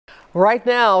Right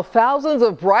now, thousands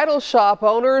of bridal shop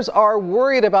owners are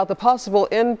worried about the possible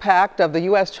impact of the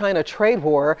U.S.-China trade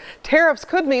war. Tariffs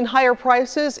could mean higher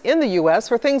prices in the U.S.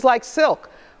 for things like silk.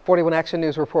 41 Action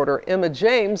News reporter Emma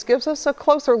James gives us a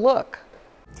closer look.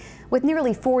 With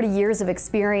nearly 40 years of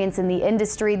experience in the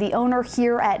industry, the owner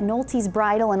here at Nolte's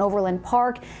Bridal in Overland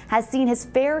Park has seen his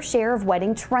fair share of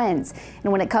wedding trends.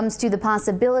 And when it comes to the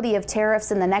possibility of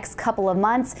tariffs in the next couple of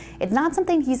months, it's not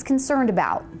something he's concerned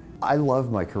about. I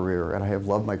love my career, and I have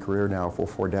loved my career now for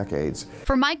 4 decades.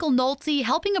 For Michael Nolte,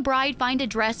 helping a bride find a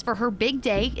dress for her big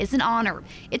day is an honor.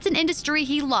 It's an industry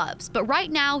he loves, but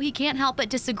right now he can't help but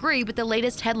disagree with the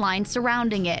latest headlines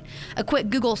surrounding it. A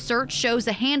quick Google search shows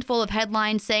a handful of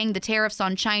headlines saying the tariffs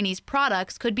on Chinese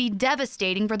products could be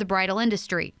devastating for the bridal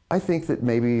industry. I think that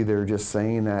maybe they're just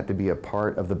saying that to be a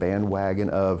part of the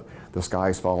bandwagon of the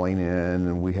sky's falling in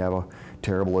and we have a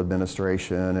terrible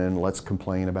administration and let's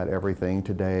complain about everything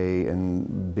today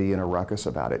and be in a ruckus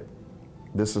about it.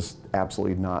 This is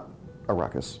absolutely not a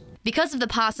ruckus. Because of the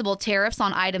possible tariffs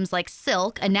on items like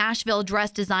silk, a Nashville dress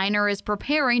designer is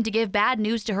preparing to give bad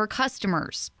news to her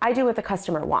customers. I do what the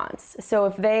customer wants. So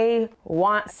if they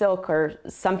want silk or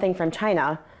something from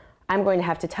China, I'm going to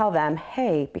have to tell them,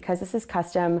 hey, because this is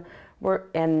custom,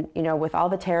 with all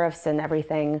the tariffs and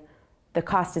everything, the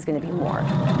cost is going to be more.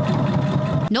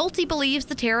 Nolte believes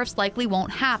the tariffs likely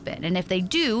won't happen, and if they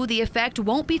do, the effect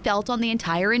won't be felt on the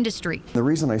entire industry. The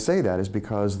reason I say that is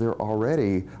because there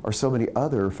already are so many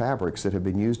other fabrics that have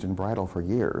been used in bridal for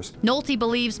years. Nolte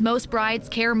believes most brides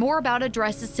care more about a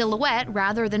dress's silhouette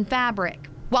rather than fabric.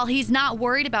 While he's not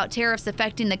worried about tariffs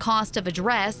affecting the cost of a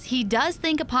dress, he does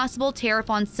think a possible tariff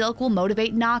on silk will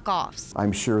motivate knockoffs.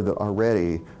 I'm sure that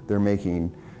already they're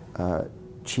making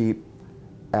cheap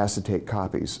acetate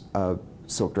copies of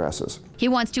silk dresses. He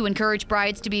wants to encourage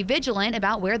brides to be vigilant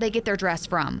about where they get their dress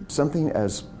from. Something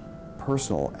as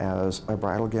personal as a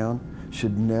bridal gown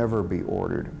should never be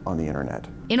ordered on the internet.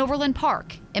 In Overland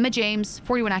Park, Emma James,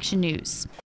 41 Action News.